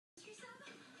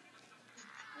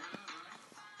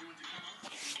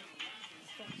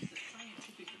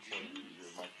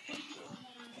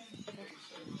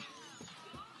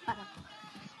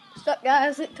up,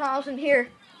 guys? It's Thompson here.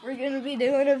 We're going to be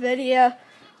doing a video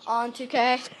on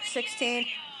 2K16.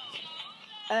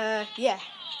 Yeah.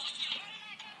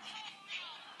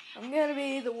 I'm going to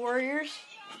be the Warriors.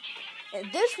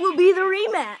 And this will be the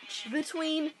rematch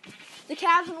between the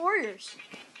Cavs and Warriors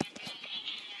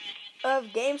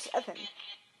of Game 7.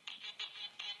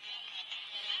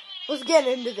 Let's get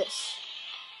into this.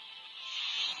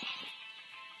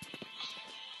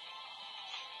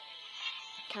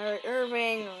 Kyrie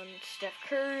Irving on Steph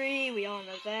Curry. We all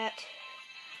know that.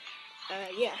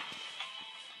 Yeah.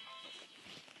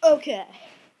 Okay.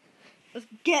 Let's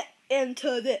get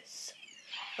into this.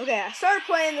 Okay, I started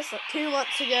playing this like 2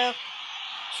 months ago.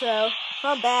 So, if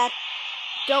I'm bad,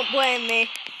 don't blame me.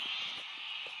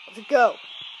 Let's go.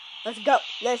 Let's go.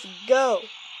 Let's go.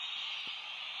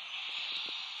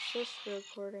 Is this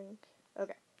recording?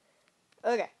 Okay.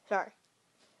 Okay, sorry.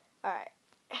 Alright.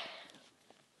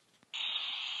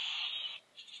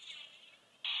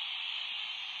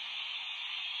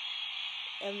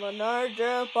 And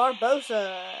Leonardo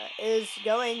Barbosa is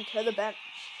going to the bench.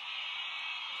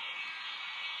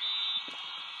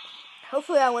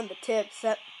 Hopefully I win the tips.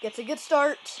 That gets a good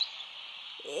start.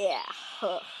 Yeah.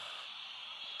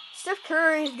 Steph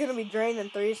Curry is going to be draining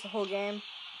threes the whole game.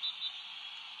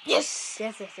 Yes!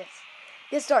 Yes.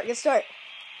 Good start.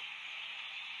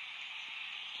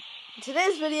 In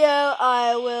today's video,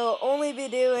 I will only be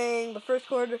doing the first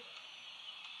quarter.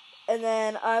 And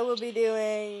then I will be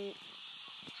doing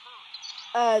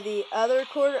the other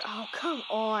quarter. Oh, come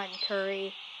on,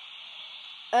 Curry.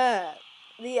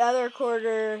 The other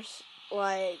quarters,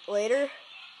 like, later.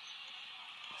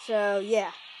 So,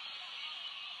 yeah.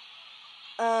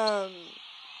 And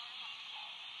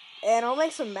I'll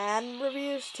make some Madden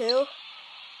reviews, too.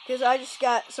 Because I just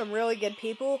got some really good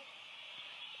people.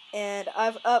 And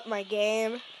I've upped my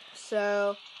game.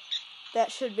 So,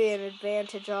 that should be an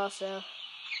advantage also.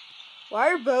 Why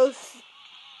are both,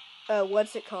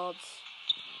 what's it called?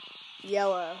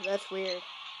 Yellow. That's weird.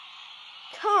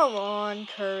 Come on,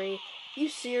 Curry. You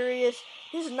serious?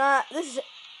 This is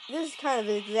kind of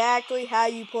exactly how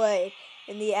you play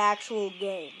in the actual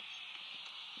game.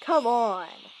 Come on.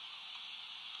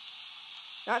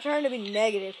 Not trying to be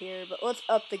negative here, but let's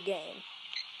up the game.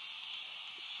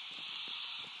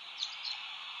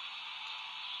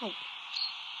 Oh.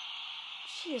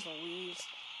 Jeez Louise.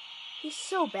 He's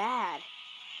so bad.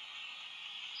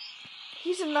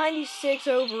 He's a 96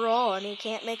 overall and he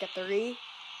can't make a 3.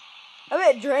 I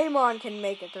bet Draymond can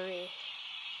make a 3.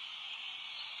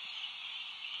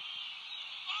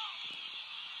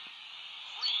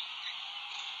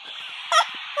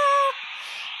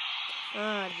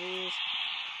 Oh, jeez.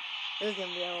 This is going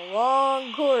to be a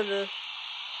long quarter.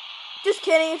 Just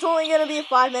kidding. It's only going to be a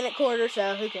 5-minute quarter,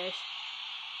 so who cares?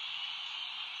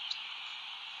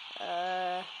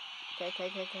 Okay.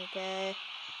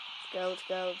 Let's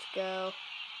go.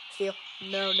 Steal.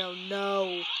 No.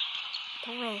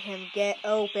 Don't let him get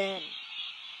open.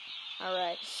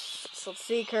 Alright. So let's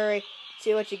see, Curry.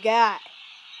 See what you got.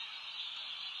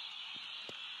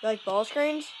 You like ball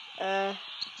screens?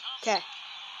 Okay.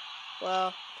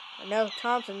 Well, I know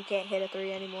Thompson can't hit a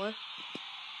 3 anymore.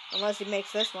 Unless he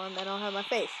makes this one, then I'll have my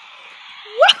face.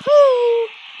 Woohoo!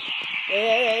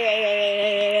 Yeah.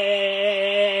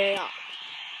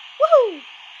 Woohoo!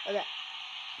 Okay.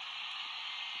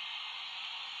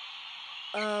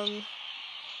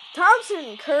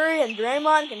 Thompson, Curry, and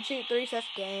Draymond can shoot 3 sets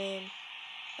game.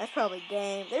 That's probably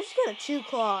game. They're just gonna chew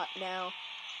clock now.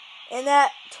 And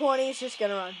that 20 is just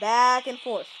gonna run back and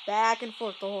forth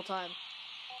the whole time.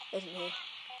 Isn't he?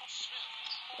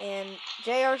 And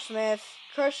J.R. Smith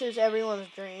crushes everyone's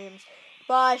dreams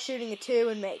by shooting a 2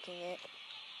 and making it.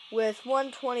 With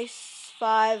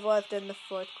 1:25 left in the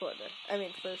first quarter.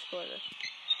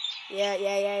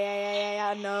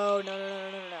 Yeah. No.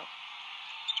 No.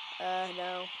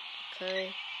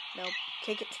 Curry. No.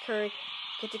 Kick it to Curry.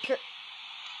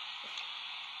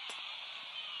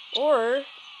 Or,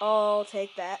 I'll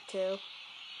take that too.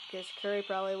 Because Curry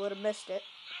probably would have missed it.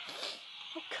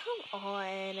 Oh, come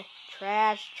on.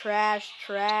 Trash.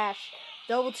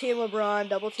 Double team LeBron.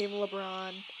 Double team.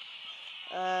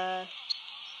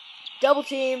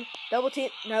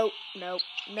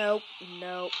 Nope.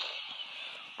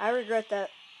 I regret that.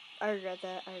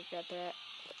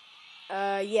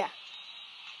 Yeah.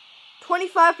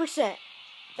 25%.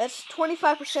 That's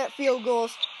 25% field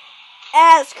goals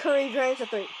as Curry drains a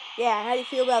 3. Yeah, how do you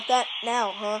feel about that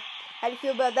now, huh? How do you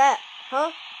feel about that,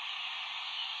 huh?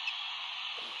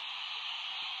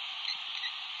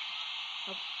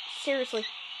 Oh, seriously.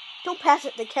 Don't pass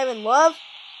it to Kevin Love.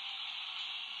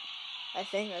 I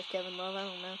think that's Kevin Love. I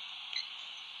don't know.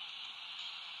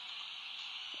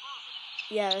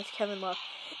 Yeah, that's Kevin Love.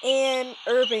 And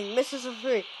Irving misses a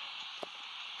three.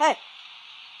 Hey.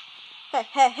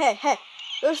 Hey.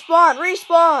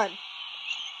 Respawn.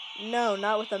 No,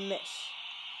 not with a miss.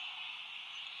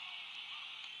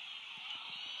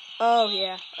 Oh,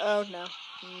 yeah. Oh, no.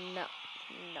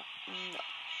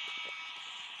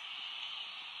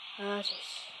 Oh,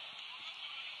 jeez.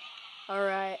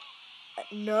 Alright.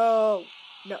 No.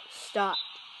 Stop.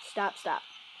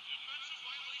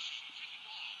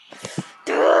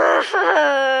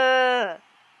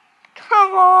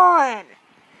 Come on!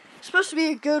 It's supposed to be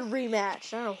a good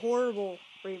rematch, not a horrible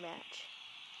rematch.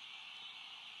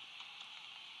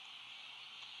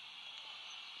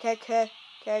 Okay.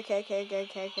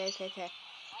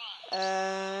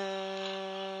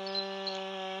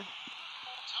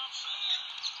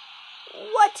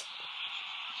 What?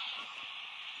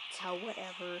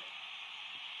 Whatever.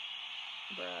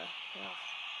 Bruh. Ugh.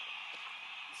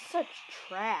 Such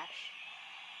trash.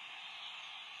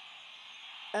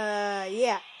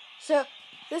 Yeah. So,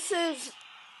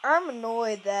 I'm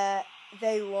annoyed that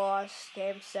they lost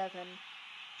Game 7.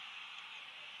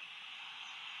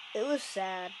 It was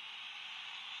sad.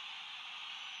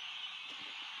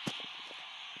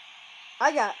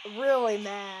 I got really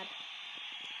mad.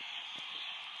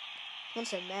 I wouldn't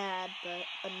say mad, but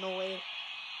annoyed.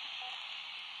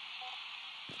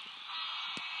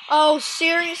 Oh,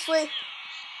 seriously?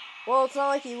 Well, it's not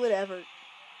like he would ever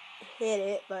hit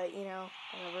it, but,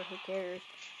 whatever, who cares?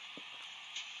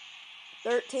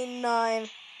 13-9.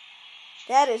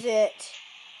 That is it.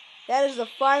 That is the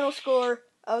final score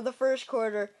of the first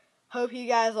quarter. Hope you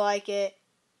guys like it.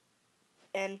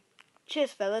 And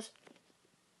cheers, fellas.